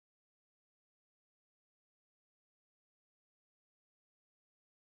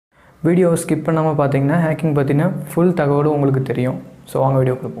வீடியோவை ஸ்கிப் பண்ணாமல் பார்த்தீங்கன்னா ஹேக்கிங் பற்றின ஃபுல் தகவலும் உங்களுக்கு தெரியும். ஸோ வாங்க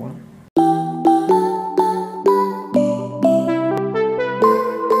வீடியோக்குள்ளே போகணும்.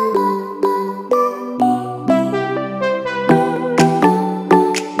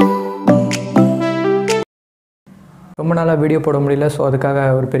 ரொம்ப நாளாக வீடியோ போட முடியல. ஸோ அதுக்காக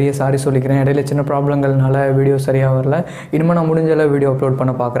ஒரு பெரிய சாரி சொல்லிக்கிறேன். இடையில சின்ன ப்ராப்ளங்கள்னால வீடியோ சரியாக வரல. இனிமேல் நான் முடிஞ்சளவு வீடியோ அப்லோட்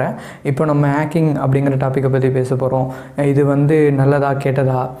பண்ண பார்க்குறேன். இப்போ நம்ம ஹேக்கிங் அப்படிங்கிற டாப்பிக்கை பற்றி பேச போகிறோம். இது நல்லதா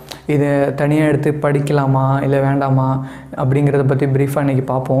கெட்டதா, இதை தனியாக எடுத்து படிக்கலாமா இல்லை வேண்டாமா அப்படிங்கிறத பற்றி ப்ரீஃபாக இன்றைக்கி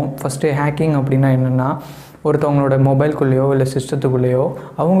பார்ப்போம். ஃபஸ்ட்டு ஹேக்கிங் அப்படின்னா என்னென்னா, ஒருத்தவங்களோட மொபைல்குள்ளேயோ இல்லை சிஸ்டத்துக்குள்ளேயோ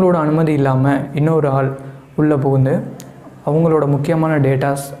அவங்களோட அனுமதி இல்லாமல் இன்னொரு ஆள் உள்ளே புகுந்து அவங்களோட முக்கியமான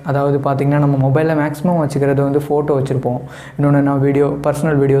டேட்டாஸ், அதாவது பார்த்திங்கன்னா நம்ம மொபைலில் மேக்ஸிமம் வச்சுக்கிறது ஃபோட்டோ வச்சுருப்போம், இன்னொன்று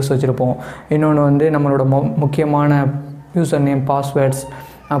பர்சனல் வீடியோஸ் வச்சுருப்போம், இன்னொன்று நம்மளோட முக்கியமான யூசர் நேம், பாஸ்வேர்ட்ஸ்,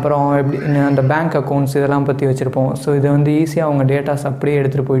 அப்புறம் எப்படி அந்த பேங்க் அக்கௌண்ட்ஸ் இதெல்லாம் பற்றி வச்சுருப்போம். ஸோ இதை ஈஸியாக அவங்க டேட்டாஸ் அப்படியே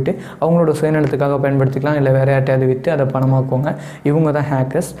எடுத்துகிட்டு போயிட்டு அவங்களோட சுயநலத்துக்காக பயன்படுத்திக்கலாம், இல்லை வேறு யார்ட்டையாவது விற்று அதை பணமாக்குவாங்க. இவங்க தான்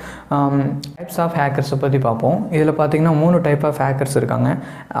ஹேக்கர்ஸ். டைப்ஸ் ஆஃப் ஹேக்கர்ஸை பற்றி பார்ப்போம். இதில் பார்த்திங்கன்னா 3 டைப் ஆஃப் ஹேக்கர்ஸ் இருக்காங்க.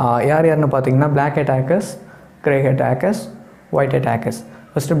 யாருன்னு பார்த்திங்கன்னா black hat hackers, grey hat hackers, white hat hackers.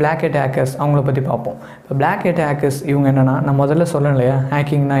 First black hat hackers அவங்கள பற்றி பார்ப்போம். இப்போ பிளாக் ஹேட் ஹேக்கர்ஸ் இவங்க என்னென்னா, நான் முதல்ல சொல்லணும் இல்லையா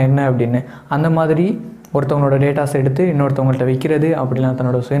ஹேக்கிங்னா என்ன அப்படின்னு, அந்த மாதிரி ஒருத்தவங்களோட டேட்டாஸ் எடுத்து இன்னொருத்தவங்கள்ட்ட விற்கிறது, அப்படிலாம்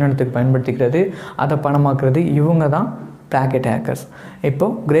தன்னோட சுயநலத்துக்கு பயன்படுத்திக்கிறது, அதை பணமாக்குறது, இவங்க தான் பிளாக் ஹேட் ஹேக்கர்ஸ்.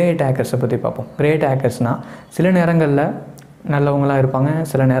 இப்போது க்ரே ஹேட் ஹேக்கர்ஸை பற்றி பார்ப்போம். க்ரே ஹேட் ஹேக்கர்ஸ்னால் சில நேரங்களில் நல்லவங்களாக இருப்பாங்க,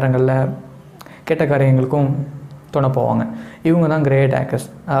 சில நேரங்களில் கெட்ட காரியங்களுக்கும் துணை போவாங்க. இவங்க தான் க்ரே ஹேட் ஹேக்கர்ஸ்.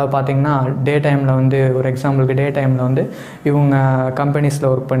 அதாவது பார்த்திங்கன்னா டே டைமில் ஒரு எக்ஸாம்பிளுக்கு டே டைமில் இவங்க கம்பெனிஸில்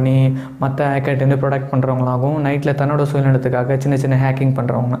ஒர்க் பண்ணி மற்ற ஹேக்கர்ட்டேருந்து ப்ரொடக்ட் பண்ணுறவங்களாகவும், நைட்டில் தன்னோட சுயநலத்துக்காக சின்ன சின்ன ஹேக்கிங்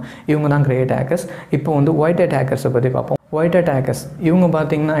பண்ணுறவங்க, இவங்க தான் க்ரே ஹேட் ஹேக்கர்ஸ். இப்போ ஒயிட் ஹேட் ஹேக்கர்ஸை பற்றி பார்ப்போம். ஒயிட் ஹேட் ஹேக்கர்ஸ் இவங்க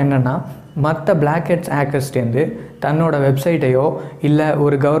பார்த்திங்கன்னா என்னென்னா, மற்ற பிளாக் ஹேட்ஸ் ஹேக்கர்ஸ்டேருந்து தன்னோட வெப்சைட்டையோ இல்லை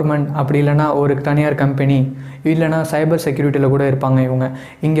ஒரு கவர்மெண்ட், அப்படி இல்லைனா ஒரு தனியார் கம்பெனி, இல்லைனா சைபர் செக்யூரிட்டியில் கூட இருப்பாங்க இவங்க.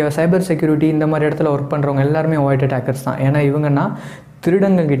 இங்கே சைபர் செக்யூரிட்டி இந்த மாதிரி இடத்துல ஒர்க் பண்ணுறவங்க எல்லாருமே ஒயிட் ஹேட் ஹேக்கர்ஸ் தான். ஏன்னா இவங்கன்னா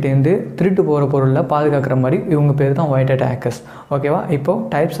திருடங்கக்கிட்டேருந்து திருட்டு போகிற பொருளில் பாதுகாக்கிற மாதிரி இவங்க பேர் தான் ஒயிட் ஹேட் ஹேக்கர்ஸ். ஓகேவா? இப்போது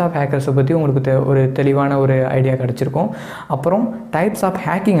டைப்ஸ் ஆஃப் ஹேக்கர்ஸை பற்றி உங்களுக்கு ஒரு தெளிவான ஒரு ஐடியா கிடச்சிருக்கும். அப்புறம் டைப்ஸ் ஆஃப்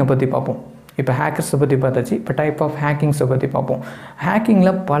ஹேக்கிங்கை பற்றி பார்ப்போம். இப்போ ஹேக்கர்ஸை பற்றி பார்த்தாச்சு, இப்போ டைப் ஆஃப் ஹேக்கிங்ஸை பற்றி பார்ப்போம்.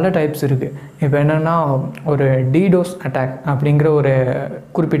 ஹேக்கிங்கில் பல டைப்ஸ் இருக்குது. இப்போ என்னென்னா, ஒரு டிடோஸ் அட்டாக் அப்படிங்கிற ஒரு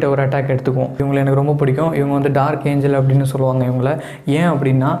குறிப்பிட்ட ஒரு அட்டாக் எடுத்துக்குவோம். இவங்களை எனக்கு ரொம்ப பிடிக்கும். இவங்க டார்க் ஏஞ்சல் அப்படின்னு சொல்லுவாங்க இவங்கள. ஏன்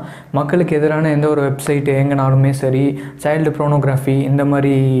அப்படின்னா, மக்களுக்கு எதிரான எந்த ஒரு வெப்சைட்டு எங்கேனாலுமே சரி, சைல்டு ப்ரோனோகிராஃபி இந்த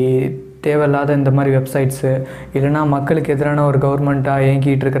மாதிரி தேவையில்லாத இந்த மாதிரி வெப்சைட்ஸு, இல்லைனா மக்களுக்கு எதிரான ஒரு கவர்மெண்ட்டாக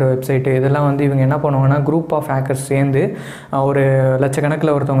இயங்கிட்டு இருக்கிற வெப்சைட்டு, இதெல்லாம் இவங்க என்ன பண்ணுவாங்கன்னா, குரூப் ஆஃப் ஹேக்கர்ஸ் சேர்ந்து ஒரு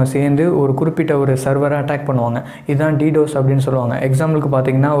லட்சக்கணக்கில் ஒருத்தவங்க சேர்ந்து ஒரு குறிப்பிட்ட ஒரு சர்வரை அட்டாக் பண்ணுவாங்க. இதுதான் டிடோஸ் அப்படின்னு சொல்லுவாங்க. எக்ஸாம்பிளுக்கு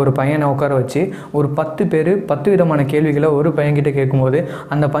பார்த்திங்கன்னா, ஒரு பையனை உட்கார வச்சு ஒரு 10 பேர் 10 விதமான கேள்விகளை ஒரு பையன்கிட்ட கேட்கும்போது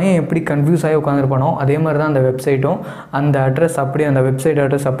அந்த பையன் எப்படி கன்ஃபியூஸ் ஆகி உட்காந்துருப்பானோ அதே மாதிரி தான் அந்த வெப்சைட்டும், அந்த அட்ரஸ் அப்படியே, அந்த வெப்சைட்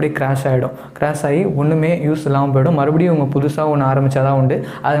அட்ரஸ் அப்படியே கிராஷ் ஆகிடும். கிராஷ் ஆகி ஒன்றுமே யூஸ் இல்லாமல் போய்டும். மறுபடியும் இவங்க புதுசாக ஒன்று ஆரம்பித்தா தான் உண்டு.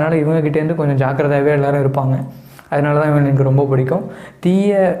 அதனால் இவங்ககிட்டேருந்து கொஞ்சம் ஜாக்கிரதையாகவே எல்லோரும் இருப்பாங்க. அதனால தான் இவங்க எனக்கு ரொம்ப பிடிக்கும்.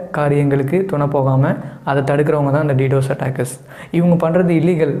 தீய காரியங்களுக்கு துணை போகாமல் அதை தடுக்கிறவங்க தான் இந்த டிடோஸ் அட்டாக்கர்ஸ். இவங்க பண்ணுறது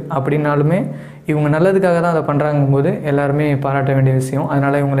இல்லீகல் அப்படின்னாலுமே இவங்க நல்லதுக்காக தான் அதை பண்ணுறாங்கும்போது எல்லாருமே பாராட்ட வேண்டிய விஷயம்.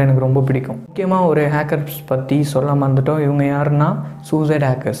 அதனால் இவங்களை எனக்கு ரொம்ப பிடிக்கும். முக்கியமாக ஒரு ஹேக்கர்ஸ் பற்றி சொல்ல மறந்துட்டோம். இவங்க யாருன்னா சூசைட்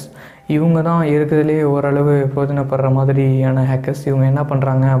ஹேக்கர்ஸ். இவங்க தான் இருக்கிறதுலே ஓரளவு பிரயோஜனப்படுற மாதிரியான ஹேக்கர்ஸ். இவங்க என்ன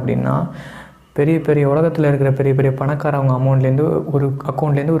பண்ணுறாங்க அப்படின்னா, பெரிய பெரிய உலகத்தில் இருக்கிற பெரிய பெரிய பணக்காரவங்க அமௌண்ட்லேருந்து ஒரு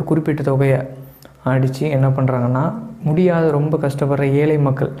அக்கௌண்ட்லேருந்து ஒரு குறிப்பிட்ட தொகையை அடித்து என்ன பண்ணுறாங்கன்னா, முடியாத ரொம்ப கஷ்டப்படுற ஏழை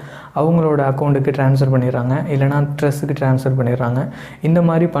மக்கள் அவங்களோட அக்கௌண்ட்டுக்கு ட்ரான்ஸ்ஃபர் பண்ணிடுறாங்க, இல்லைனா ட்ரெஸ்ஸுக்கு ட்ரான்ஸ்ஃபர் பண்ணிடுறாங்க. இந்த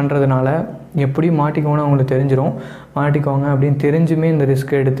மாதிரி பண்ணுறதுனால எப்படி மாட்டிக்கோன்னு அவங்களுக்கு தெரிஞ்சிடும். மாட்டிக்கோங்க அப்படின்னு தெரிஞ்சுமே இந்த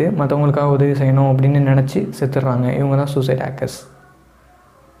ரிஸ்க் எடுத்து மற்றவங்களுக்காக உதவி செய்யணும் அப்படின்னு நினச்சி செத்துடுறாங்க. இவங்க தான் சூசைட் ஹேக்கர்ஸ்.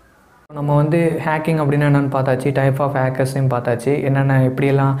 நம்ம ஹேக்கிங் அப்படின்னா என்னென்னு பார்த்தாச்சு, டைப் ஆஃப் ஹேக்கர்ஸையும் பார்த்தாச்சு, என்னென்ன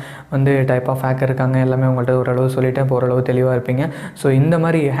எப்படியெல்லாம் டைப் ஆஃப் ஹேக்கர் இருக்காங்க எல்லாமே உங்கள்கிட்ட ஓரளவு சொல்லிவிட்டேன். இப்போ ஓரளவு தெளிவாக இருப்பீங்க. ஸோ இந்த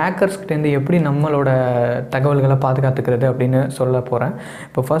மாதிரி ஹேக்கர்ஸ்கிட்டேருந்து எப்படி நம்மளோட தகவல்களை பாதுகாத்துக்கிறது அப்படின்னு சொல்ல போகிறேன்.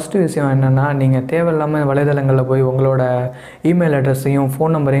 இப்போ ஃபஸ்ட்டு விஷயம் என்னென்னா, நீங்கள் தேவையில்லாமல் வலைதளங்களில் போய் உங்களோட இமெயில் அட்ரஸையும்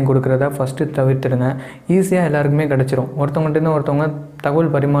ஃபோன் நம்பரையும் கொடுக்குறத ஃபஸ்ட்டு தவிர்த்துடுங்க. ஈஸியாக எல்லாருக்குமே கிடச்சிரும். ஒருத்தவங்கள்ட்டேருந்து ஒருத்தவங்க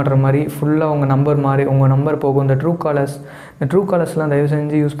தகவல் பரிமாறுற மாதிரி ஃபுல்லாக உங்கள் நம்பர் போகும். இந்த ட்ரூ காலர்ஸ்லாம் தயவு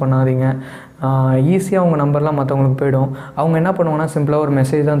செஞ்சு யூஸ் பண்ணாதீங்க. ஈஸியாக உங்கள் நம்பர்லாம் மற்றவங்களுக்கு போய்டும். அவங்க என்ன பண்ணுவாங்கன்னா, சிம்பிளாக ஒரு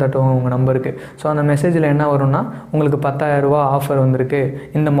மெசேஜ் தான் தட்டுவாங்க உங்கள் நம்பருக்கு. ஸோ அந்த மெசேஜில் என்ன வரும்னா, உங்களுக்கு 10,000 ரூபா ஆஃபர் வந்திருக்கு,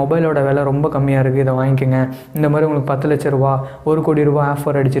 இந்த மொபைலோட விலை ரொம்ப கம்மியாக இருக்குது, இதை வாங்கிக்கோங்க, இந்த மாதிரி உங்களுக்கு 10 லட்ச ரூபா, 1 கோடி ரூபா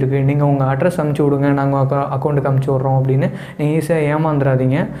ஆஃபர் அடிச்சிருக்கு, நீங்கள் உங்கள் அட்ரஸ் அனுப்பிச்சி விடுங்க, நாங்கள் அக்கௌண்ட்டுக்கு அனுப்பிச்சி விட்றோம் அப்படின்னு நீங்கள் ஈஸியாக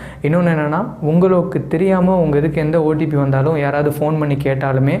ஏமாந்துடாதீங்க. இன்னொன்று என்னென்னா, உங்களுக்கு தெரியாமல் உங்கள் இதுக்கு எந்த ஓடிபி வந்தாலும் யாராவது ஃபோன் பண்ணி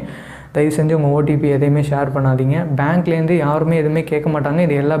கேட்டாலுமே தயவு செஞ்சு உங்கள் ஓடிபி எதையுமே ஷேர் பண்ணாதீங்க. பேங்க்லேருந்து யாருமே எதுவுமே கேட்க மாட்டாங்க.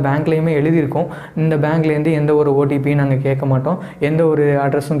 இது எல்லா பேங்க்லேயுமே எழுதியிருக்கும். இந்த பேங்க்லேருந்து எந்த ஒரு ஓடிபியும் நாங்கள் கேட்க மாட்டோம், எந்த ஒரு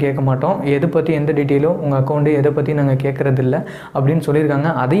அட்ரஸும் கேட்க மாட்டோம், எது பற்றி எந்த டீட்டெயிலும் உங்கள் அக்கௌண்ட்டு எதை பற்றி நாங்கள் கேட்குறதில்ல அப்படின்னு சொல்லியிருக்காங்க.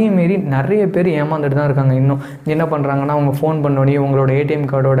 அதையும் மீறி நிறைய பேர் ஏமாந்துட்டு தான் இருக்காங்க. இன்னும் என்ன பண்ணுறாங்கன்னா, அவங்க ஃபோன் பண்ணோடனே உங்களோட ஏடிஎம்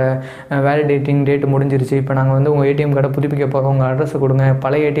கார்டோட வேலிடேட்டிங் டேட் முடிஞ்சிருச்சு, இப்போ நாங்கள் வந்து உங்கள் ஏடிஎம் கார்டை புதுப்பிக்க போகிறோம், உங்கள் அட்ரஸை கொடுங்க,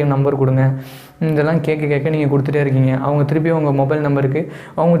 பழைய ஏடிஎம் நம்பர் கொடுங்க, இதெல்லாம் கேட்க நீங்கள் கொடுத்துட்டே இருக்கீங்க. அவங்க திருப்பியும் உங்கள் மொபைல் நம்பருக்கு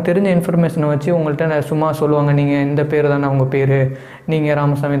அவங்க தெரிஞ்ச இன்ஃபர்மேஷனை வச்சு உங்கள்கிட்ட சும்மா சொல்லுவாங்க, நீங்கள் இந்த பேர் தானே உங்கள் பேர், நீங்கள்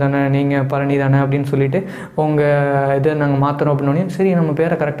ராமசாமி தானே, நீங்கள் பழனி தானே அப்படின்னு சொல்லிவிட்டு உங்கள் இதை நாங்கள் மாற்றுறோம் அப்படின்னோடனே சரி நம்ம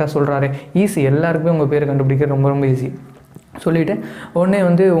பேரை கரெக்டாக சொல்கிறாரு, ஈஸி, எல்லாருக்குமே உங்கள் பேரை கண்டுபிடிக்க ரொம்ப ரொம்ப ஈஸி சொல்லிவிட்டு உடனே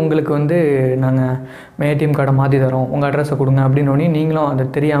வந்து உங்களுக்கு வந்து நாங்கள் ஏடிஎம் கார்டை மாற்றி தரோம், உங்கள் அட்ரஸை கொடுங்க அப்படின்னோடனே நீங்களும் அதை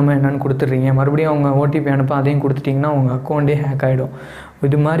தெரியாமல் என்னென்னு கொடுத்துட்றீங்க. மறுபடியும் அவங்க ஓடிபி அனுப்ப அதையும் கொடுத்துட்டிங்கன்னா உங்கள் அக்கௌண்ட்டே ஹேக் ஆகிடும்.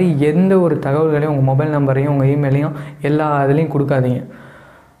 இது மாதிரி எந்த ஒரு தகவல்களையும் உங்கள் மொபைல் நம்பரையும் உங்கள் இமெயிலையும் எல்லா இதுலேயும் கொடுக்காதீங்க.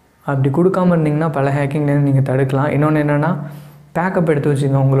 அப்படி கொடுக்காமல் இருந்தீங்கன்னா பல ஹேக்கிங்லேருந்து நீங்கள் தடுக்கலாம். இன்னொன்று என்னென்னா, பேக்கப் எடுத்து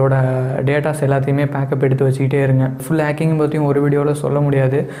வச்சுக்கோங்க. உங்களோட டேட்டாஸ் எல்லாத்தையுமே பேக்கப் எடுத்து வச்சுக்கிட்டே இருங்க. ஃபுல் ஹேக்கிங் பற்றியும் ஒரு வீடியோவில் சொல்ல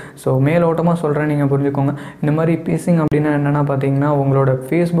முடியாது. ஸோ மேலோட்டமாக சொல்கிறேன், நீங்கள் புரிஞ்சுக்கோங்க. இந்த மாதிரி பீசிங் அப்படின்னா என்னென்னா பார்த்தீங்கன்னா, உங்களோட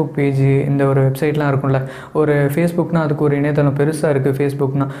ஃபேஸ்புக் பேஜ், இந்த ஒரு வெப்சைட்லாம் இருக்கும்ல, ஒரு ஃபேஸ்புக்னால் அதுக்கு ஒரு இணையதளம் பெருசாக இருக்குது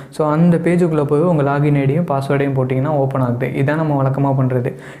ஃபேஸ்புக்னா. ஸோ அந்த பேஜுக்குள்ளே போய் உங்கள் லாகின் ஐடியும் பாஸ்வேர்டையும் போட்டிங்கன்னா ஓப்பன் ஆகுது. இதான் நம்ம வழக்கமாக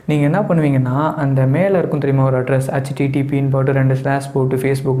பண்ணுறது. நீங்கள் என்ன பண்ணுவீங்கன்னா, அந்த மேலே இருக்கும் தெரியுமா ஒரு அட்ரஸ், httpன்னு போட்டு 2 ஸ்லாஷ் போட்டு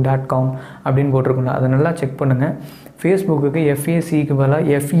facebook.com அப்படின்னு போட்டிருக்கோம்ல, அதை நல்லா செக் பண்ணுங்கள். ஃபேஸ்புக்கு FACக்கு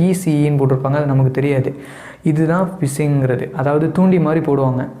பதிலாக FECன்னு போட்டிருப்பாங்க, அது நமக்கு தெரியாது. இதுதான் ஃபிஷிங்கிறது. அதாவது தூண்டி மாதிரி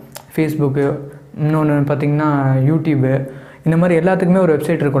போடுவாங்க ஃபேஸ்புக்கு. இன்னொன்று பார்த்திங்கன்னா யூடியூபு, இந்த மாதிரி எல்லாத்துக்குமே ஒரு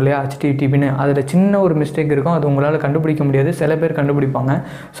வெப்சைட் இருக்கும் இல்லையா, httpன்னு. அதில் சின்ன ஒரு மிஸ்டேக் இருக்கும், அது உங்களால் கண்டுபிடிக்க முடியாது, சில பேர் கண்டுபிடிப்பாங்க.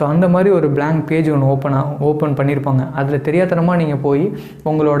 ஸோ அந்த மாதிரி ஒரு பிளாங்க் பேஜ் ஒன்று ஓப்பன் பண்ணியிருப்பாங்க. அதில் தெரியாதனமாக நீங்கள் போய்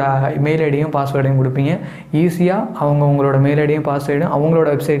உங்களோட மெயில் ஐடியும் பாஸ்வேர்டையும் கொடுப்பீங்க. ஈஸியாக உங்களோட மெயில் ஐடியும் பாஸ்வேர்டும் அவங்களோட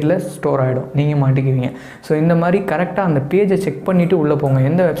வெப்சைட்டில் ஸ்டோர் ஆகிடும், நீங்கள் மாட்டிக்குவீங்க. ஸோ இந்த மாதிரி கரெக்டாக அந்த பேஜை செக் பண்ணிவிட்டு உள்ளே போங்க.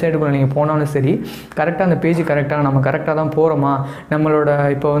 எந்த வெப்சைட்டுக்குள்ளே நீங்கள் போனாலும் சரி, கரெக்டாக அந்த பேஜ் கரெக்டாக நம்ம கரெக்டாக தான் போகிறோமா, நம்மளோட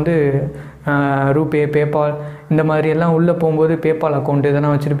இப்போ வந்து ரூபே, பேபால் இந்த மாதிரி எல்லாம் உள்ளே போகும்போது பேபால் அக்கௌண்ட்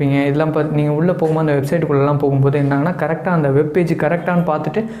இதெல்லாம் வச்சுருப்பீங்க. இதெல்லாம் நீங்கள் உள்ளே போகும்போது அந்த வெப்சைட்டுக்குள்ளெல்லாம் போகும்போது என்னங்கன்னா, கரெக்டாக அந்த வெப் பேஜ் கரெக்டானு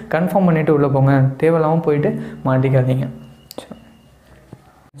பார்த்துட்டு கன்ஃபார்ம் பண்ணிவிட்டு உள்ளே போங்க. தேவையில்லாமல் போயிட்டு மாட்டிக்காதீங்க.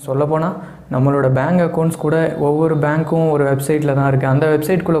 சொல்லப்போனால் நம்மளோட பேங்க் அக்கௌண்ட்ஸ் கூட ஒவ்வொரு பேங்க்கும் ஒரு வெப்சைட்டில் தான் இருக்குது. அந்த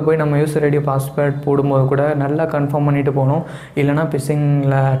வெப்சைட்குள்ளே போய் நம்ம யூசர் ஐடி பாஸ்வேர்ட் போடும்போது கூட நல்லா கன்ஃபார்ம் பண்ணிவிட்டு போகணும். இல்லைனா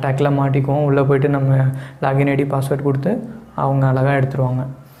பிஷிங்கில் அட்டாக்கில் மாட்டிக்குவோம். உள்ளே போய்ட்டு நம்ம லாகின் ஐடி பாஸ்வேர்ட் கொடுத்து அவங்க அழகாக எடுத்துருவாங்க.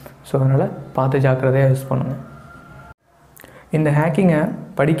 ஸோ அதனால் பார்த்து ஜாக்கிரதையாக யூஸ் பண்ணுங்கள். இந்த ஹேக்கிங்கை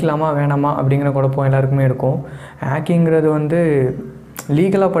படிக்கலாமா வேணாமா அப்படிங்கிற குழப்பம் எல்லாருக்குமே இருக்கும். ஹேக்கிங்கிறது வந்து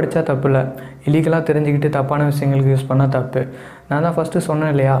லீகலாக படித்தா தப்பு இல்லை, இல்லீகலாக தெரிஞ்சுக்கிட்டு தப்பான விஷயங்களுக்கு யூஸ் பண்ணால் தப்பு. நான் தான் ஃபஸ்ட்டு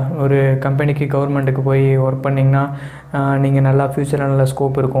சொன்னேன் இல்லையா, ஒரு கம்பெனிக்கு கவர்மெண்ட்டுக்கு போய் ஒர்க் பண்ணிங்கன்னா நீங்கள் நல்லா ஃப்யூச்சரில் நல்ல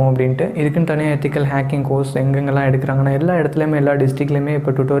ஸ்கோப் இருக்கும் அப்படின்ட்டு. இதுக்குன்னு தனியாக எத்திக்கல் ஹேக்கிங் கோர்ஸ் எங்கெங்கெல்லாம் எடுக்கிறாங்கன்னா எல்லா இடத்துலையுமே எல்லா டிஸ்ட்ரிக்ட்லேயுமே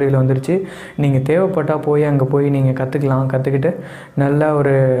இப்போ டுட்டோரியல் வந்துருச்சு. நீங்கள் தேவைப்பட்டால் போய் அங்கே போய் நீங்கள் கற்றுக்கிட்டு நல்ல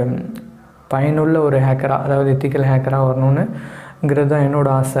ஒரு பயனுள்ள ஒரு ஹேக்கராக, அதாவது எத்திக்கல் ஹேக்கராக வரணுங்கிறது தான்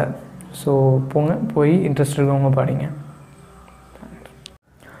என்னோடய ஆசை. ஸோ போய் இன்ட்ரெஸ்ட் இருக்கவங்க படிங்க.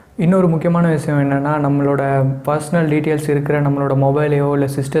 இன்னொரு முக்கியமான விஷயம் என்னென்னா, நம்மளோட பர்சனல் டீட்டெயில்ஸ் இருக்கிற நம்மளோட மொபைலையோ இல்லை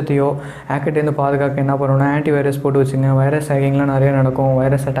சிஸ்டத்தையோ ஹேக்கர்ட்டேருந்து பாதுகாக்க என்ன பண்ணணும்னா, ஆன்டி வைரஸ் போட்டு வச்சுங்க. வைரஸ் ஹேக்கிங்லாம் நிறைய நடக்கும்,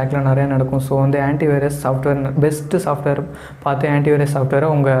 வைரஸ் அட்டாக்லாம் நிறையா நடக்கும். ஸோ வந்து anti virus software, best software பார்த்து ஆன்டி வைரஸ் சாஃப்ட்வேரை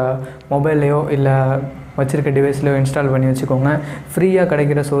உங்கள் மொபைல்லையோ இல்லை வச்சுருக்க டிவைஸ்லையோ இன்ஸ்டால் பண்ணி வச்சுக்கோங்க. ஃப்ரீயாக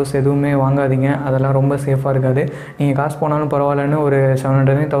கிடைக்கிற சோர்ஸ் எதுவுமே வாங்காதீங்க, அதெல்லாம் ரொம்ப சேஃபாக இருக்காது. நீங்கள் காசு போனாலும் பரவாயில்லன்னு ஒரு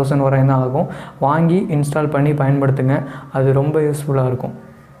 700-1000 வரையும் தான் ஆகும். வாங்கி இன்ஸ்டால் பண்ணி பயன்படுத்துங்க, அது ரொம்ப யூஸ்ஃபுல்லாக இருக்கும்.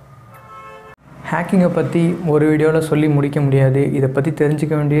 ஹேக்கிங்கை பற்றி ஒரு வீடியோவில் சொல்லி முடிக்க முடியாது. இதை பற்றி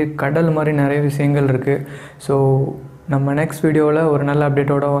தெரிஞ்சிக்க வேண்டிய கடல் மாதிரி நிறைய விஷயங்கள் இருக்குது. ஸோ நம்ம நெக்ஸ்ட் வீடியோவில் ஒரு நல்ல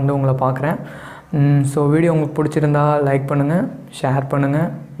அப்டேட்டோடு வந்து உங்களை பார்க்குறேன். ஸோ வீடியோ உங்களுக்கு பிடிச்சிருந்தா லைக் பண்ணுங்கள், ஷேர் பண்ணுங்கள்,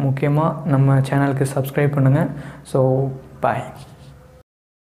 முக்கியமாக நம்ம சேனலுக்கு சப்ஸ்கிரைப் பண்ணுங்கள். So bye.